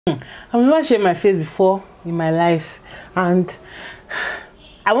I've never shaved my face before in my life, and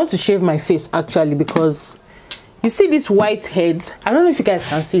I want to shave my face actually because you see these white heads. I don't know if you guys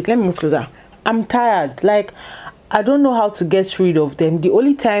can see it. Let me move closer. I'm tired. Like, I don't know how to get rid of them. The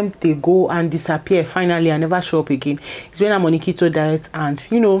only time they go and disappear finally and never show up again is when I'm on a keto diet. And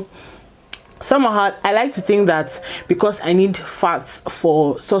you know, somehow I like to think that because I need fats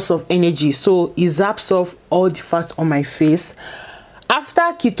for source of energy, so it zaps off all the fat on my face. After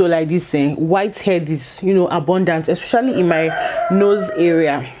keto like this, whitehead is, you know, abundant, especially in my nose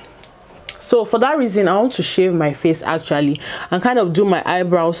area. So for that reason, I want to shave my face actually and kind of do my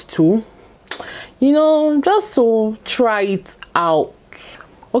eyebrows too, you know, just to try it out.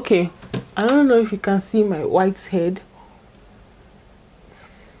 Okay, I don't know if you can see my white head.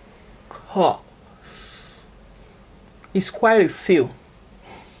 Huh. It's quite a few.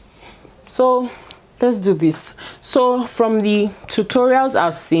 So let's do this. So from the tutorials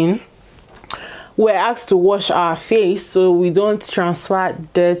I've seen, we're asked to wash our face so we don't transfer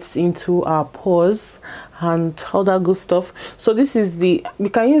dirt into our pores and all that good stuff. So this is the, you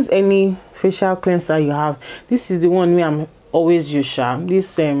can use any facial cleanser you have. This is the one where I'm always use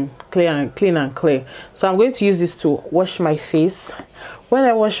this clean and clear. So I'm going to use this to wash my face. When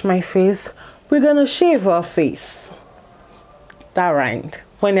I wash my face, we're gonna shave our face. That rhymed.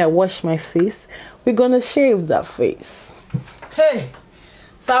 When I wash my face, we're gonna shave that face. Hey,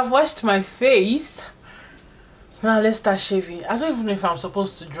 so I've washed my face. Now let's start shaving. I don't even know if I'm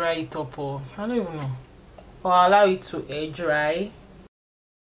supposed to dry it up or I don't even know. Or allow it to air dry.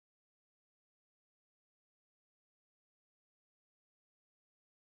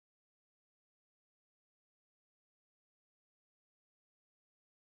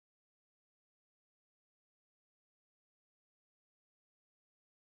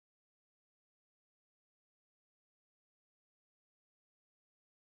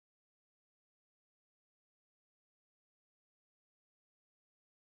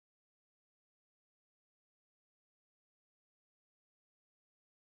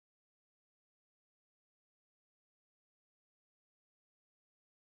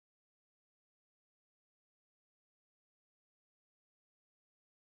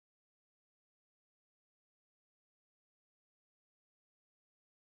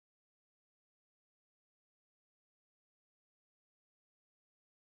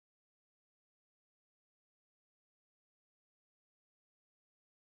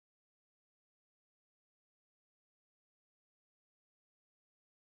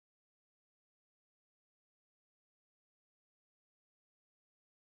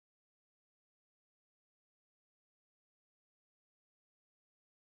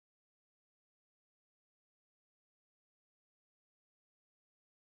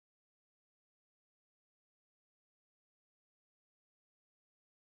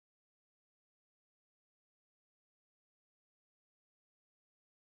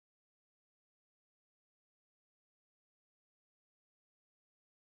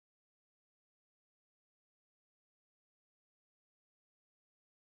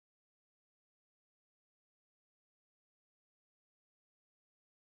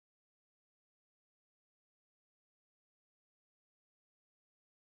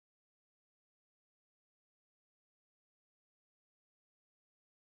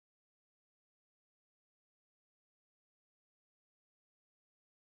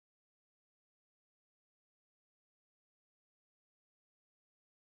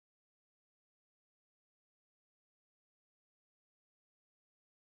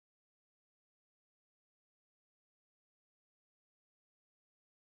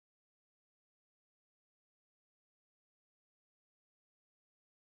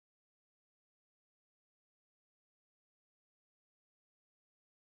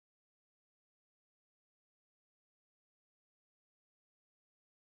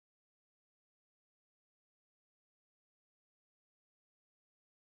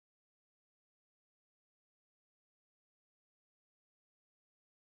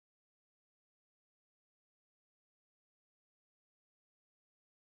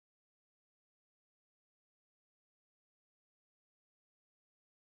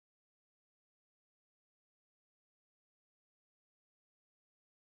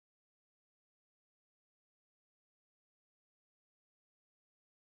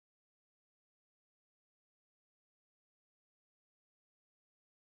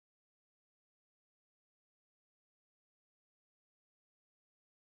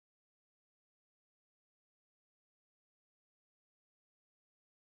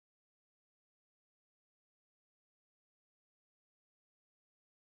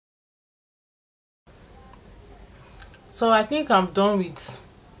 So I think I'm done with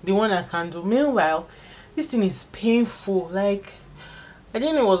the one I can do. Meanwhile, this thing is painful. Like, I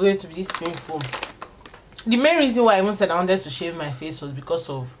didn't know it was going to be this painful. The main reason why I even said I wanted to shave my face was because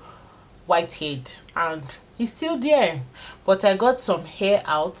of whitehead, and it's still there, but I got some hair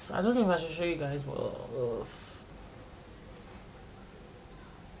out. I don't know if I should show you guys, but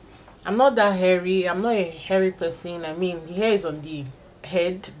I'm not that hairy. I'm not a hairy person. I mean, the hair is on the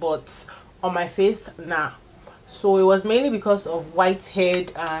head, but on my face, nah. So it was mainly because of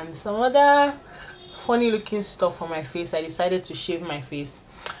whitehead and some other funny looking stuff on my face. I decided to shave my face,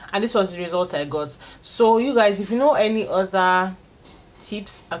 and this was the result I got. So you guys, if you know any other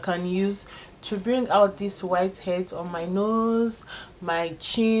tips I can use to bring out this whitehead on my nose, my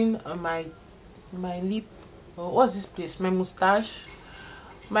chin, my lip, what's this place, my mustache,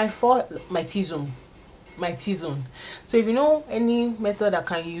 my T-zone. So if you know any method I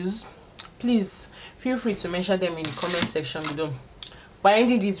can use, please feel free to mention them in the comment section below. By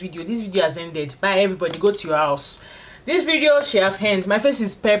ending this video has ended. Bye everybody, go to your house. This video should have ended. My face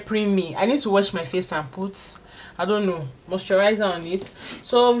is peppering me. I need to wash my face and put, I don't know, moisturizer on it.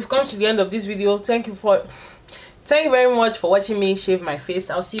 So we've come to the end of this video. Thank you very much for watching me shave my face.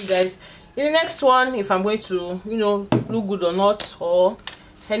 I'll see you guys in the next one. If I'm going to, you know, look good or not, or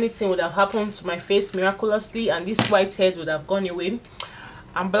anything would have happened to my face miraculously and this whitehead would have gone away.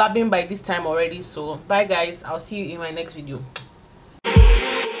 I'm blabbing by this time already. So bye guys, I'll see you in my next video.